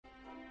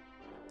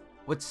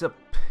What's up,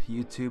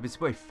 YouTube? It's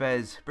your boy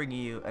Fez bringing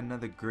you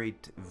another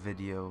great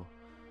video.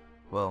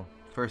 Well,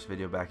 first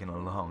video back in a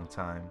long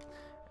time.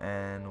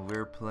 And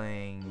we're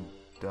playing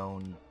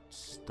Don't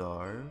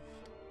Starve.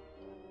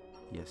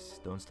 Yes,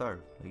 Don't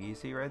Starve. Like you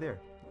see right there.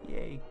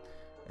 Yay!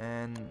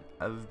 And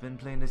I've been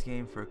playing this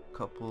game for a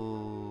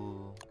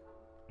couple...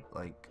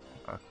 I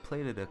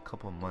played it a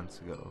couple months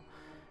ago.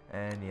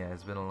 And yeah,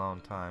 it's been a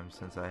long time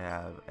since I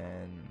have.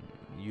 And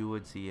you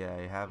would see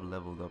I have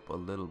leveled up a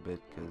little bit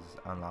because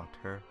I unlocked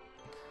her.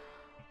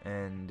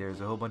 And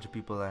there's a whole bunch of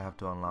people I have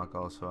to unlock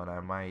also, and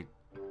I might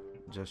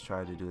just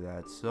try to do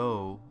that.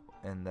 So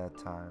in that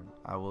time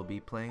I will be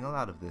playing a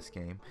lot of this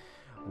game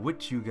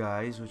with you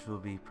guys, which will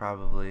be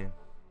probably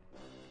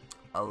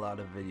a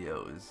lot of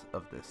videos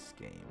of this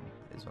game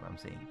is what I'm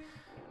saying.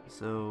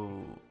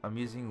 So I'm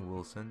using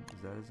Wilson,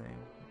 is that his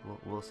name?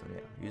 Wilson,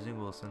 yeah, using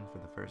Wilson for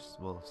the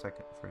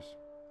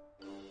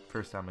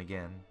first time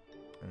again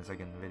in the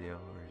second video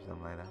or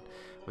something like that.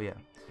 But yeah,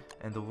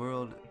 and the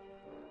world,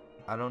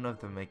 I don't know if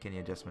they'll make any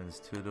adjustments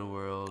to the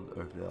world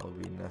or if they'll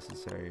be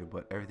necessary,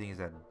 but everything is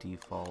at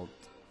default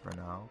for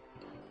now.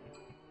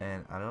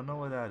 And I don't know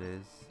what that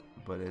is,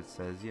 but it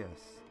says yes,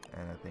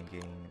 and I'm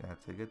thinking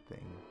that's a good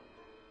thing.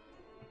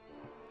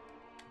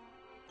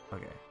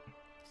 Okay,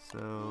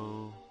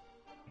 so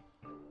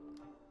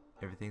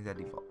everything's at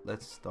default.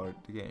 Let's start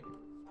the game.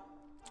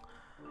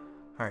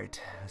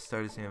 Alright, let's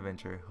start this new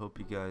adventure. Hope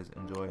you guys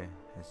enjoy.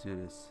 Let's do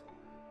this.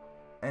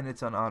 And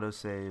it's on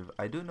autosave.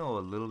 I do know a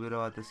little bit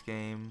about this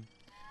game.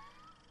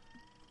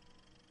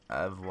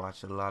 I've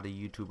watched a lot of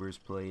YouTubers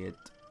play it.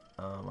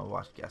 I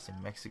watched Gassy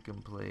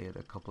Mexican play it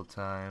a couple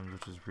times,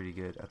 which was pretty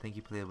good. I think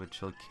he played it with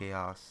Chill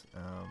Chaos,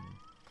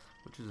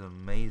 which is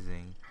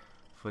amazing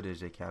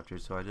footage they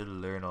captured. So I did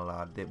learn a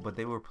lot. But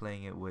they were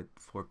playing it with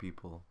 4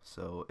 people,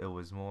 so it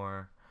was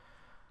more,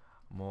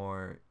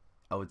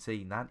 I would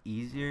say not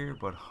easier,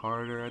 but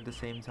harder at the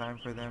same time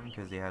for them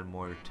because they had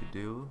more to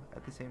do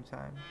at the same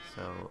time.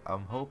 So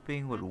I'm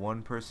hoping with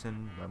one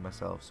person by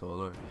myself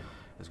solo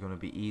is going to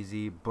be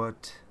easy,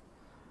 but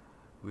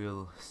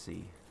we'll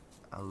see.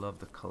 I love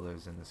the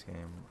colors in this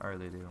game. I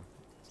really do.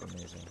 It's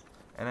amazing.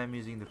 And I'm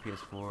using the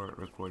PS4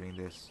 recording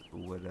this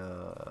with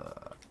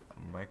a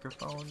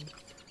microphone.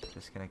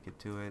 Just connected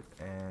to it,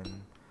 and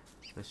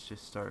let's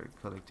just start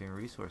collecting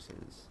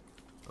resources.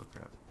 Oh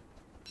crap.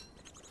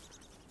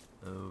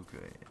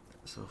 Okay,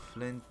 so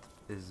flint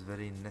is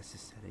very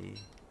necessary.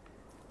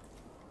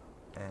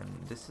 And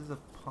this is a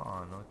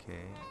pond,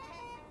 okay.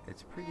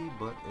 It's pretty,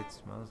 but it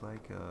smells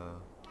like a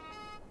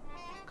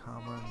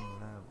common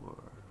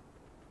laborer.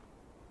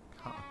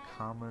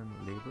 Common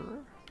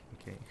laborer?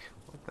 Okay,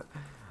 what the?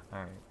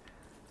 Alright.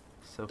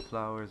 So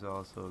flowers are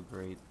also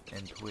great,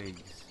 and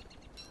twigs.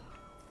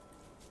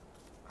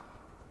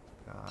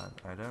 God,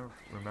 I don't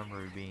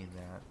remember it being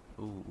that.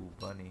 Ooh,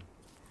 bunny.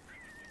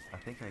 I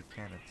think I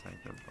can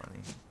attack the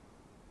bunny.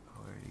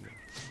 Oh, where'd he go?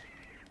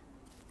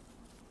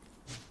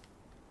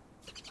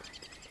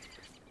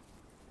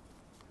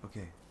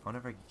 Okay, I wonder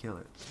if I can kill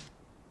it.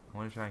 I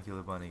want to try and kill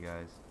the bunny,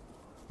 guys.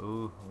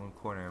 Ooh, I'm gonna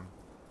corner him.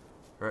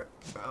 Right.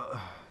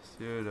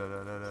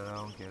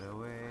 Don't get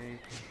away.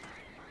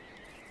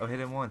 Oh, hit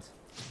him once.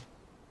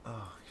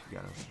 Oh, she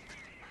got him.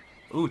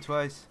 Ooh,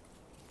 twice.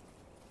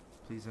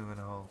 Please don't go in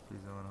a hole.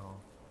 Please don't go in a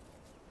hole.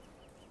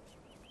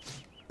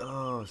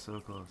 Oh, so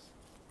close.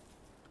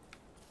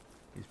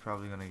 He's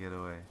probably gonna get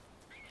away.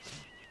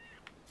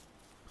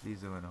 Please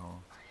don't go in a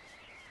hole.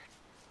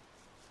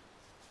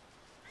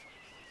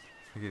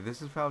 Okay,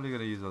 this is probably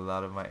gonna use a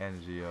lot of my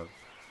energy up,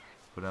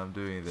 but I'm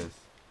doing this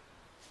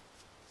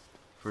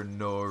for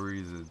no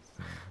reason.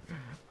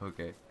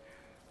 Okay.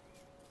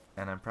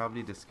 And I'm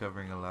probably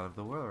discovering a lot of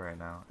the world right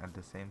now at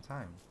the same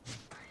time.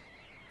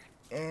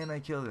 And I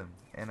killed him,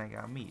 and I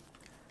got meat.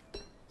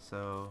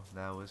 So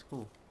that was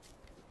cool.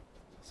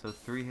 So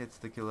 3 hits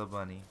to kill a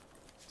bunny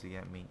to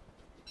get meat,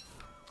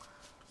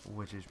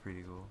 which is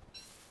pretty cool.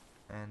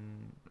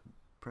 And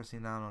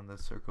pressing down on the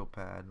circle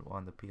pad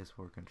on the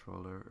PS4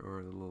 controller,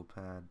 or the little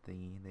pad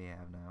thingy they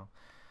have now,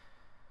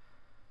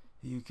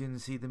 you can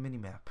see the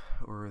mini-map,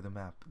 or the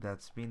map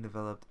that's being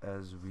developed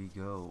as we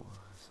go.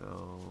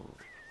 So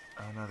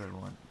another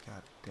one,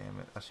 god damn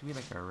it. I should be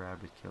like a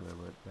rabbit killer,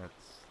 but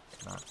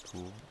that's not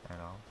cool at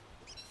all.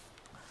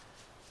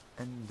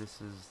 And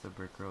this is the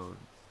brick road.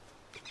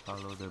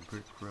 Follow the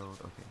brick road.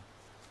 Okay,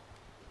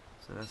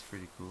 so that's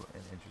pretty cool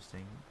and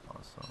interesting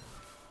also.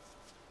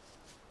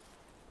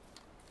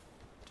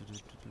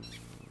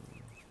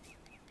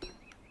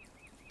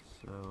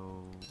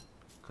 So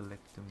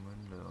collect the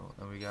mundo,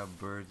 and we got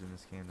birds in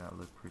this game that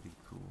look pretty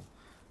cool.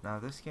 Now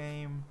this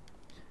game,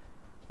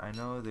 I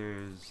know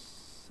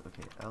there's,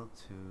 okay,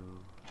 L2,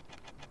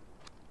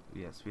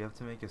 yes, we have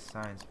to make a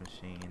science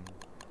machine.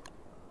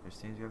 There's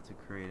things we have to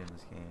create in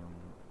this game.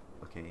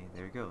 Okay,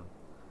 there we go.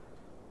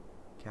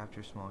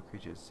 Capture small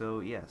creatures. So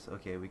yes,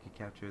 okay, we could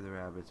capture the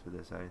rabbits with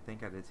this. I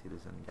think I did see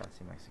this in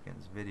Gassy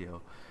Mexican's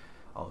video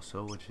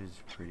also, which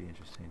is pretty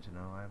interesting to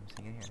know. I'm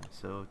seeing it here.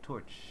 So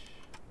torch,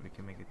 we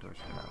can make a torch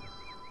for now.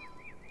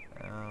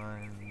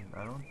 And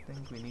I don't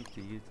think we need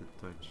to use the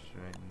torch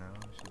right now.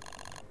 Should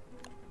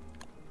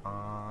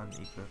on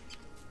equip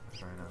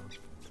right now.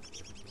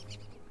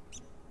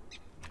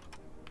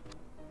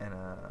 And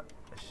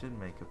I should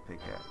make a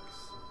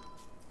pickaxe.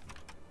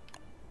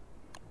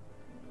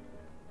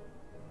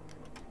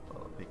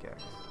 Well, a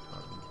pickaxe.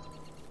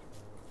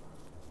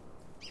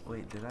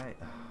 Wait, did I?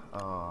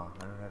 Oh, I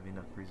don't have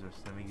enough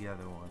resources. Let me get the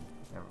other one.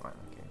 Never mind.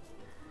 Okay.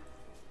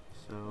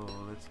 So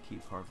let's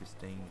keep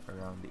harvesting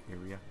around the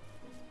area.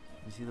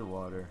 You see the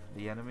water.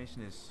 The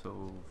animation is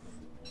so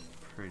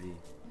pretty.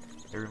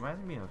 It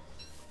reminds me of,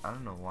 I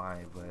don't know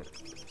why, but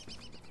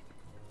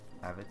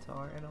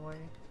Avatar in a way.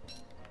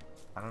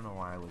 I don't know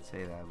why I would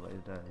say that, but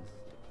it does.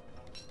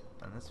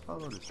 And let's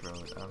follow this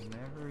road. I've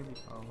never really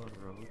followed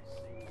roads,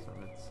 so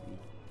let's see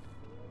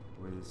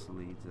where this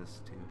leads us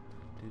to.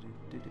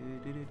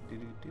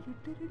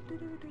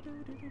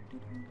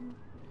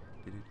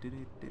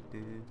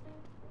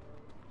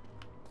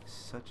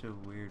 Such a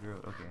weird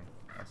road. Okay,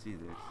 I see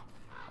this.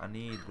 I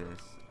need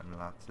this and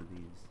lots of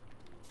these.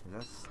 Is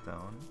that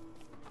stone?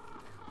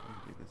 Let me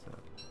pick this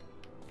up.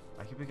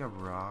 I can pick up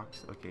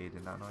rocks. Okay,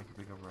 did not know I could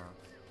pick up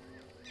rocks.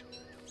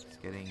 It's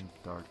getting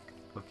dark.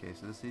 Okay,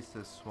 so this leads to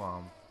a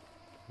swamp.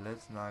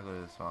 Let's not go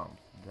to the swamp.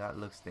 That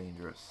looks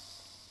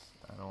dangerous.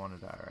 I don't want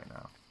to die right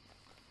now.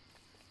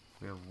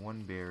 We have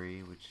one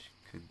berry, which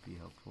could be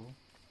helpful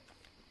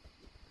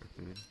for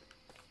food.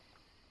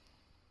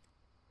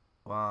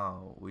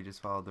 Wow, we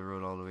just followed the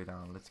road all the way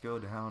down. Let's go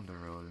down the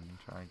road and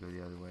try and go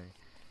the other way.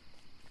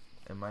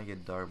 It might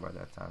get dark by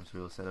that time, so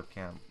we'll set up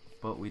camp.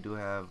 But we do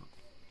have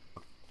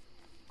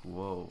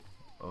whoa,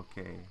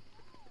 okay.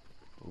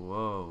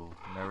 Whoa,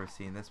 never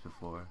seen this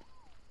before.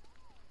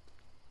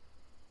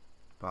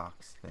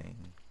 Box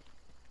thing.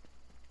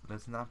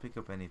 Let's not pick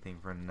up anything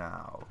for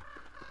now.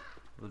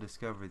 We'll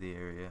discover the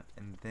area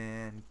and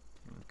then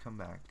we'll come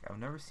back. I've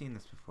never seen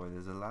this before.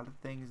 There's a lot of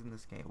things in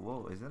this game.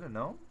 Whoa, is that a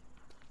gnome?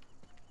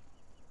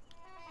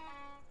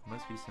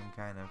 Must be some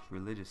kind of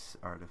religious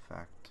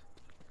artifact.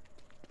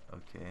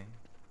 Okay.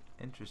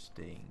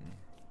 Interesting.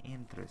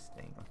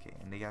 Interesting. Okay,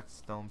 and they got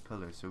stone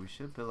pillars, so we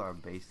should build our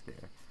base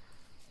there.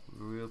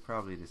 We'll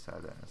probably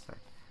decide that in a sec.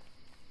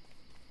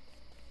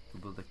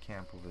 We'll build a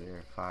camp over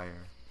there.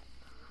 Fire.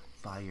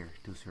 Fire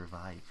to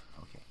survive.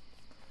 Okay.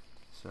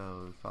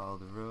 So we follow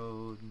the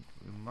road.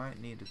 We might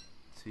need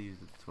to use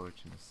the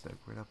torch in a sec.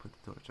 Where'd I put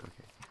the torch?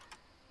 Okay.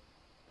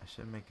 I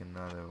should make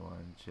another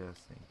one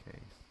just in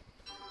case.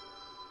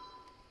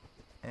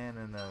 And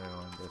another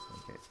one just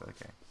in case.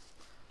 Okay.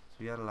 So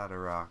we got a lot of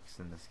rocks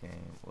in this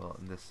game. Well,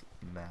 in this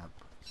map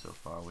so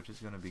far, which is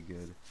gonna be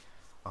good.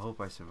 I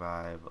hope I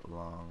survive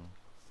long.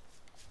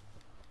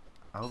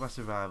 I hope I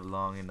survive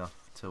long enough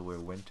till we're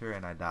winter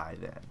and I die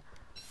then.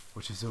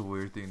 Which is a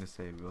weird thing to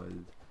say,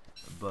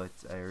 but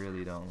I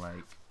really don't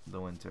like the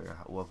winter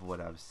of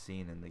what I've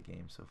seen in the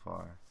game so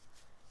far.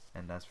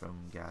 And that's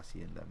from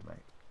Gassy and them,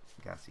 like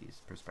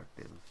Gassy's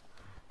perspective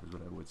is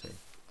what I would say.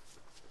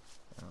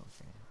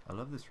 Okay. I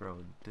love this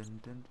road.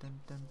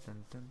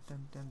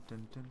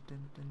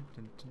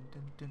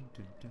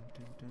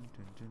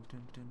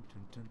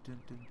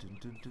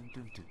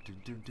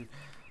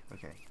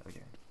 Okay,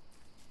 okay.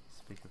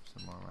 Let's pick up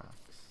some more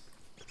rocks.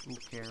 Ooh,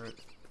 carrot.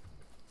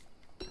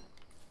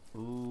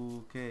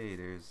 Okay,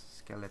 there's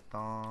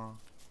skeleton.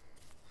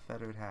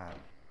 Feathered hat.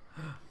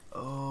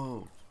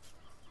 Oh!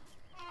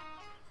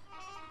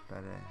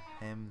 Better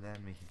him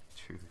than me.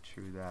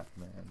 True that,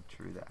 man.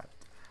 True that.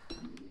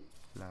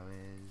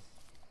 Flowers.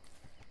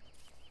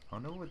 I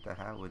wonder what the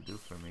hat would do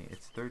for me.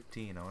 It's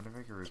 13. I wonder if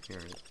I can repair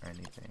it or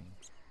anything.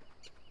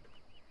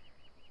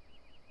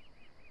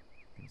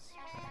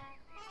 Inspect.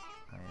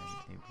 I am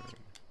a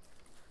bird.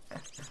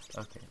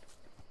 Okay.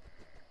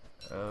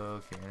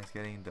 Okay, and it's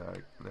getting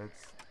dark.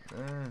 Let's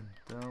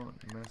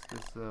don't mess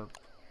this up.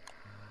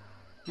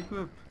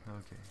 Equip.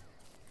 Okay.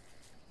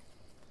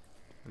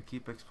 We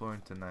keep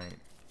exploring tonight.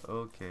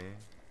 Okay.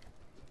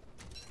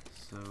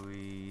 So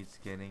it's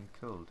getting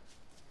cold.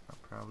 I'm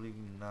probably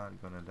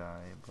not gonna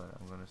die, but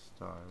I'm gonna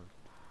starve.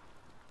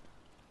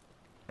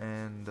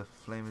 And the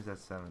flame is at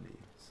 70.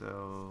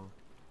 So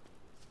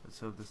let's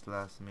hope this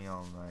lasts me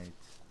all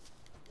night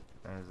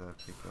as I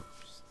pick up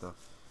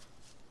stuff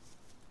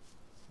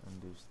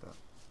and do stuff.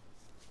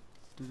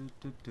 There's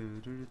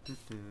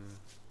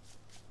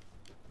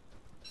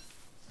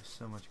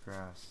so much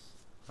grass.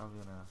 Probably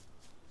gonna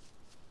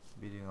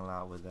be doing a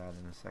lot with that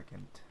in a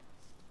second.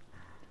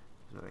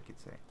 Is what I could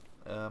say.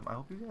 I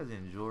hope you guys are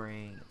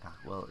enjoying.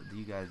 Well,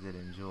 you guys did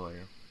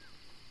enjoy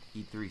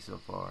E3 so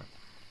far.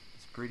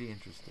 It's pretty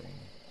interesting.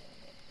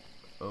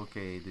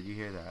 Okay, did you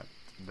hear that?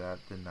 That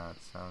did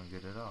not sound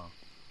good at all.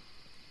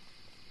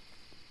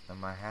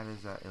 And my hat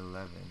is at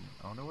 11.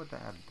 I wonder what the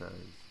hat does.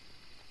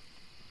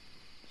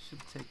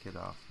 Should take it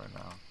off for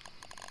now.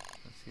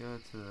 Let's go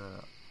to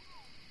the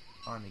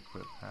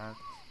unequipped hat.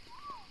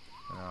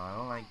 No, I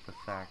don't like the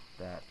fact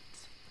that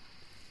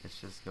it's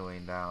just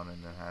going down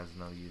and it has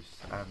no use.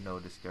 I have no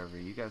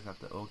discovery. You guys have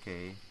to,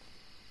 okay.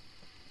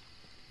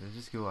 Let's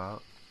just go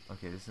out.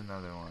 Okay, this is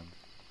another one.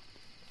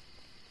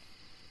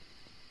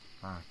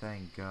 Ah,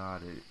 thank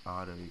God it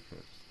auto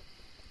equips.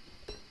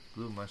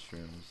 Blue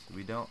mushrooms.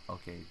 We don't.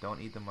 Okay, don't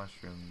eat the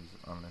mushrooms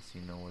unless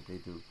you know what they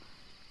do.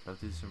 So I'll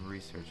do some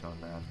research on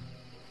that.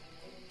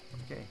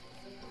 Okay.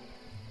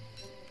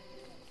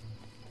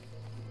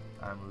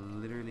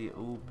 I'm literally.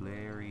 Oh,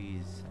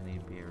 berries. I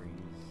need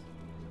berries.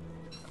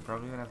 I'm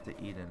probably gonna have to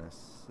eat in a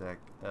sec.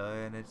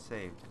 And it's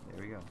saved.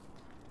 There we go.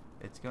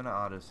 It's gonna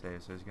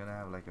autosave, so it's gonna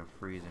have like a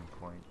freezing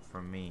point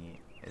for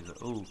me. Is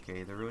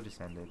okay? The road just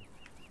ended,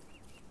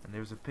 and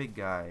there's a pig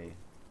guy.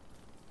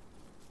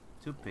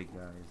 Two pig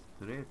guys.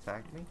 Do they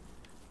attack me?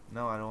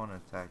 No, I don't want to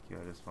attack you.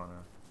 I just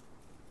wanna.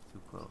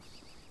 Too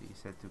close. He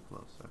said too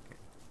close. Okay.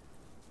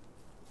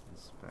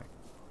 Inspect.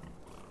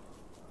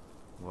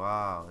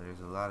 Wow, there's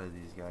a lot of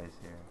these guys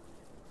here.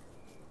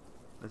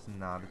 Let's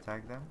not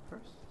attack them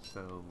first,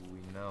 so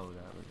we know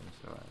that we're gonna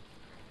survive.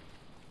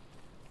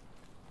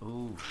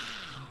 Ooh.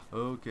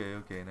 Okay,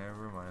 okay,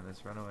 never mind.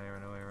 Let's run away,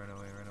 run away, run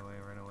away, run away,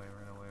 run away,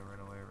 run away, run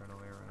away, run away, run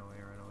away, run away,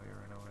 run away,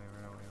 run away,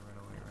 run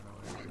away, run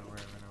away, run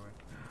away, run away.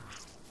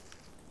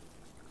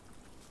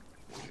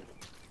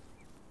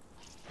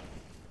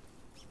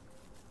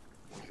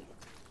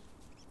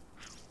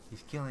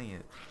 He's killing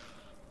it.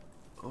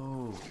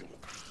 Oh.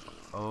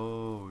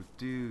 Oh,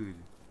 dude.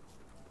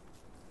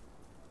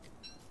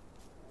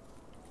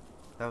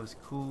 That was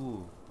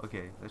cool.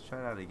 Okay, let's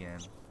try that again.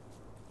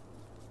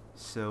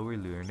 So we're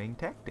learning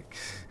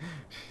tactics.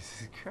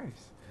 Jesus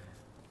Christ.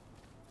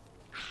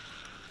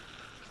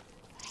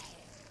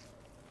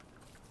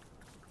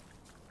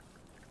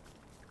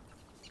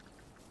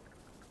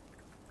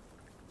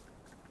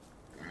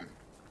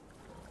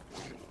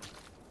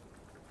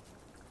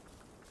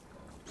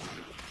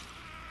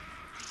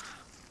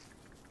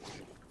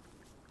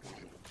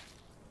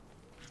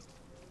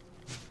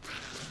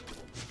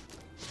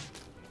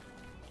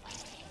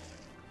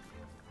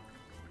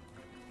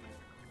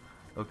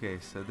 Okay,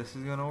 so this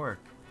is gonna work.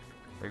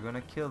 They're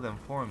gonna kill them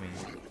for me,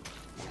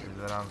 is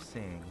what I'm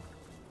seeing.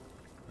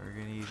 We're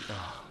gonna use.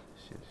 Oh,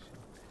 shit.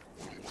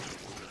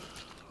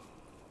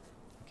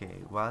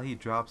 Okay, while he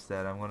drops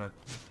that, I'm gonna.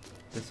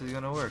 This is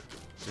gonna work.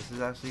 This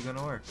is actually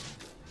gonna work.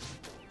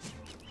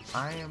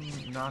 I am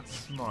not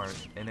smart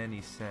in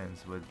any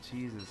sense, but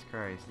Jesus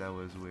Christ, that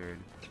was weird.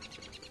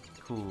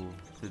 Cool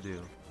to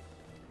do.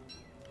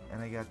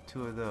 And I got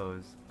 2 of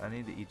those. I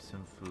need to eat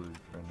some food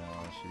for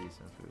now. I should eat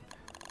some food.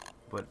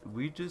 But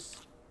we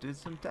just did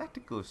some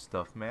tactical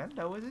stuff, man.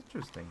 That was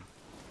interesting.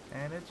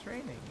 And it's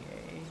raining.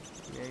 Yay.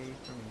 Yay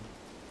for me.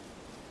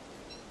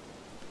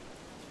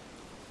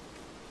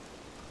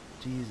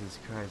 Jesus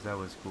Christ, that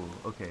was cool.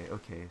 Okay,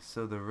 okay.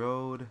 So the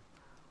road.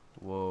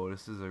 Whoa,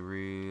 this is that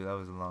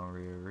was a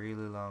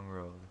really long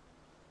road.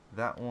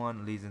 That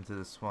one leads into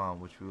the swamp,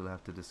 which we will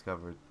have to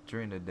discover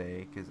during the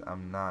day, because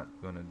I'm not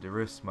going to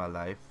risk my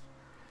life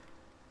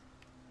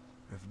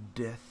of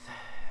death.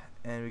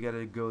 And we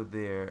gotta go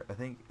there. I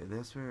think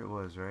that's where it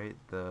was, right?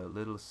 The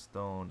little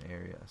stone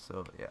area.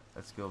 So yeah,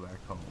 let's go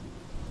back home.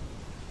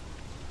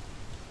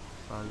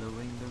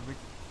 Following the brick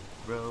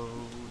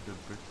road,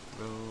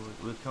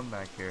 We'll come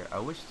back here. I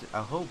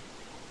hope,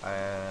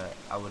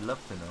 I would love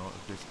to know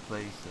if this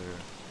place or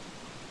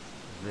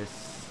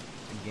this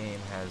game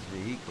has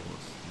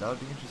vehicles. That would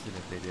be interesting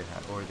if they did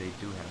have, or they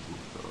do have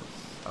vehicles.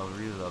 I would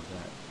really love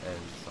that as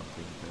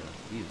something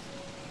to use.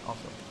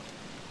 Also.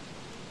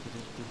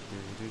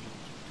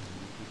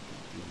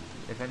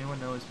 If anyone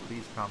knows,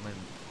 please comment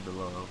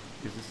below,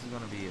 because this is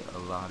going to be a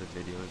lot of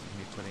videos of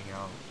me putting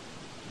out,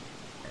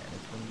 and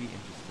it's going to be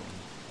interesting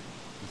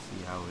to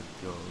see how it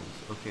goes.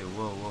 Okay,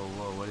 whoa,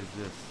 what is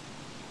this?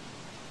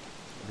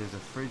 There's a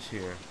fridge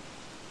here.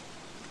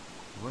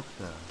 What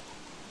the?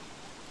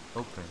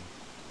 Open.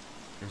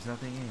 There's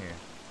nothing in here.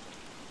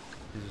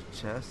 There's a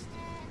chest.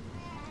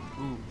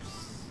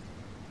 Oops.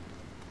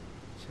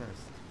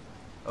 Chest.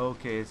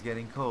 Okay, it's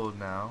getting cold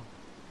now.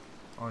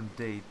 On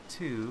day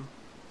 2.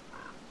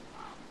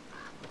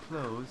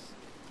 Close.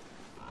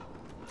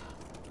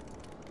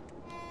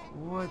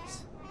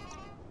 What?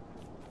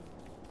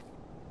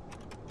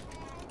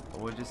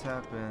 What just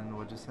happened?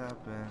 What just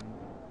happened?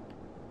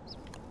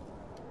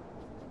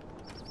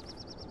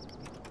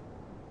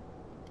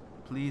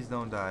 Please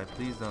don't die.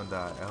 Please don't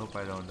die. I hope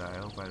I don't die. I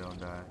hope I don't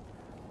die.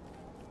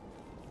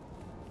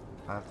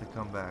 I have to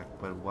come back.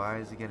 But why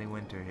is it getting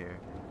winter here?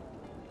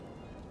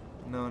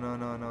 No.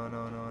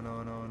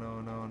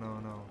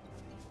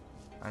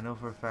 I know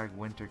for a fact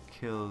winter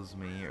kills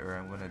me, or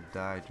I'm gonna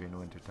die during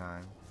winter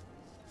time.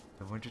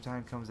 If winter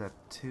time comes at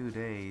 2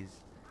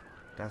 days,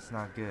 that's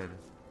not good.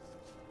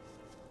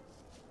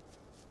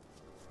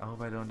 I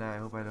hope I don't die. I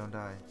hope I don't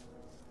die.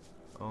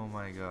 Oh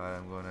my god,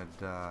 I'm gonna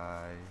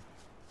die.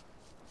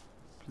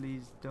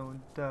 Please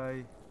don't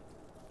die.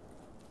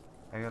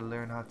 I gotta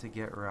learn how to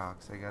get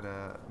rocks. I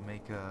gotta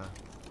make a...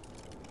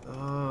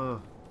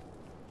 Oh,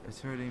 it's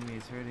hurting me.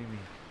 It's hurting me.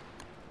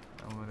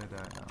 I'm gonna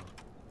die now.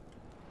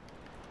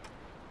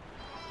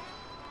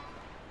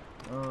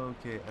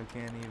 Okay, I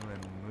can't even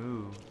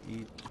move.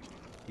 Eat.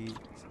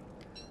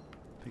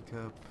 Pick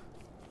up.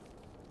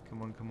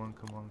 Come on.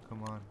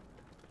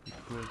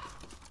 Equip.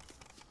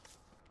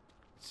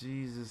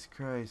 Jesus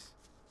Christ.